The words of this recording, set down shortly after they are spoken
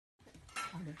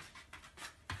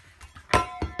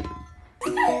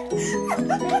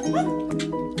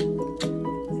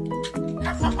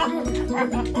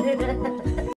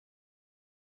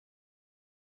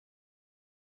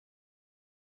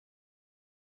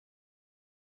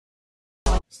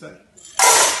Stay.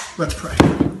 Let's pray.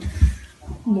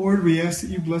 Lord, we ask that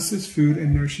you bless this food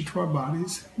and nourish it to our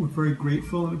bodies. We're very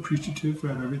grateful and appreciative for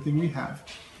everything we have.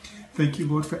 Thank you,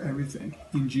 Lord, for everything.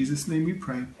 In Jesus' name we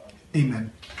pray.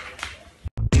 Amen.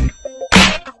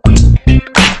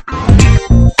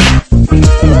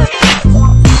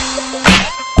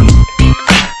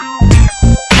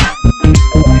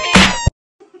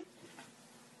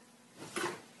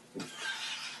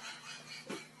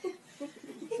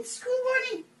 It's school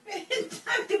morning.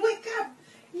 Time to wake up.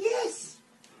 Yes.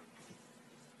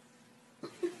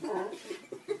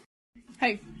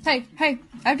 Hey, I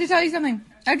have to tell you something.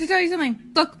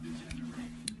 Look,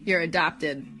 you're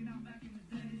adopted.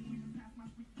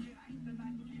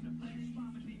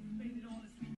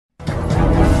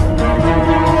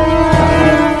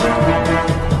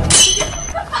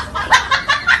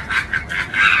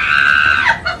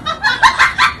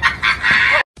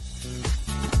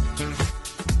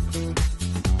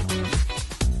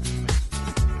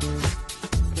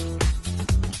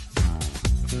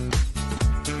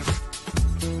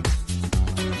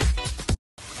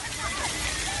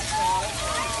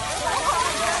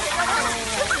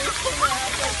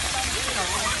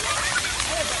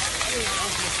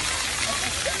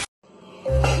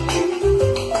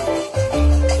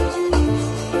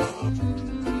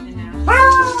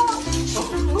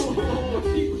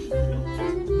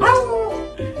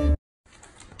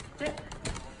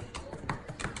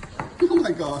 Oh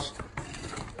my gosh.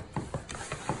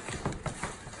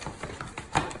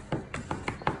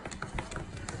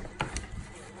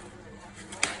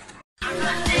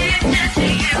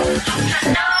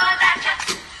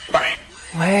 Bye.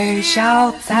 微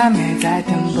笑赞美在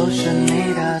天不是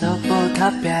你的都不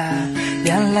特别，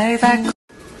眼泪在。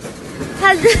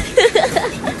他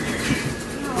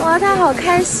哇，他好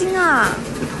开心啊！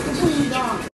我不知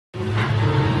道。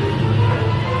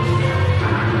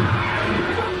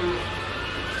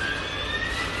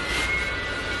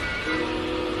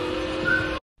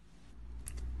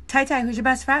Tai Tai, who's your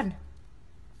best friend?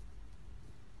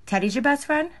 Teddy's your best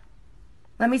friend?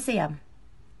 Let me see him.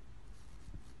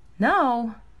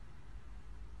 No.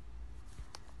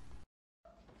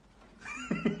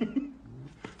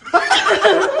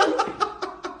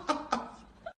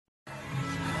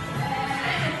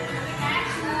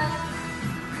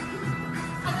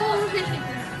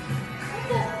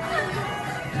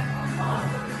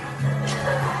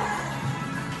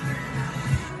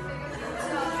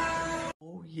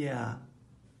 Oh yeah.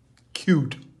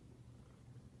 Cute.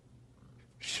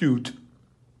 Shoot.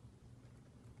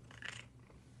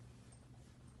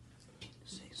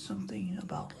 Say something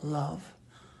about love.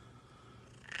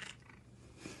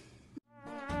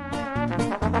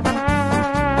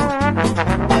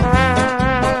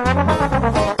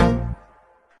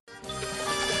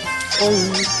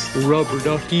 Oh, rubber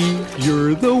ducky,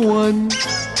 you're the one.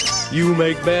 You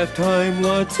make bath time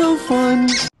lots of fun.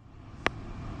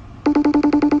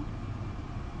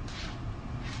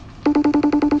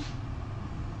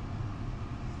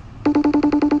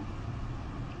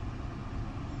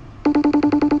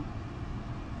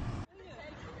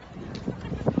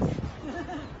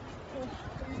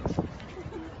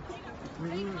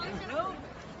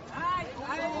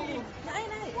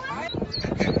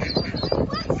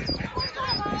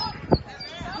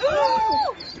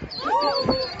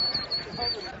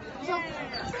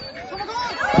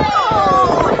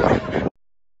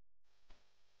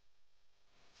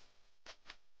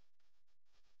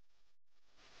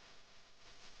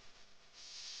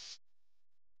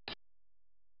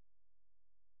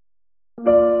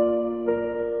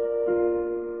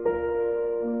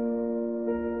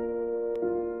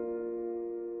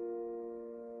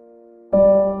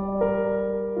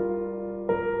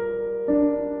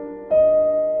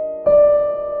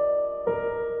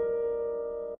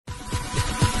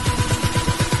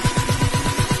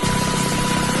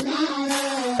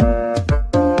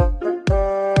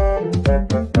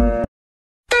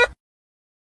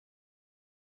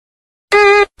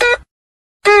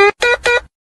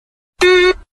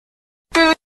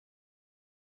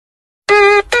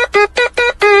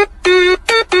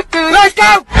 Let's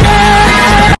go!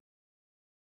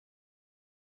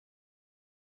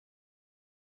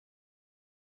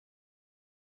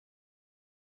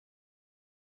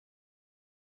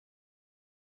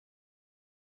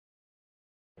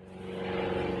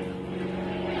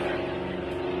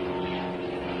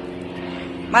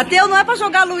 ，Mateus, não é pra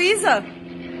jogar a Luísa?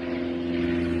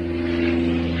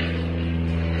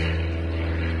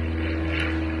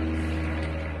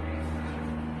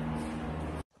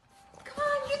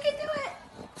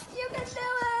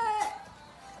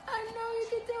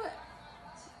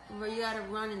 over. You gotta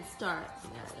run and start.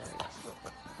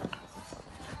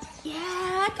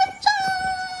 Yeah, good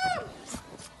job!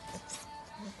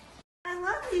 I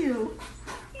love you.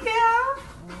 Yeah.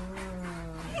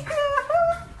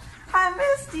 Yeah. I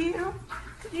missed you.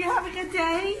 Did you have a good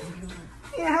day?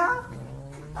 Yeah.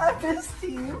 I missed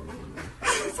you.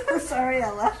 I'm so sorry,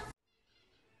 Ella.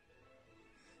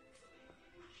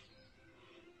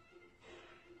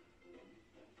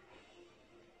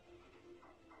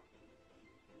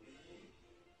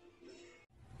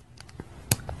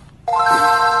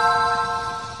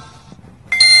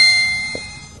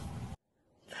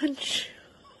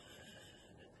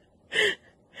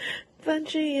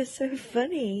 Bunchy is so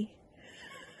funny.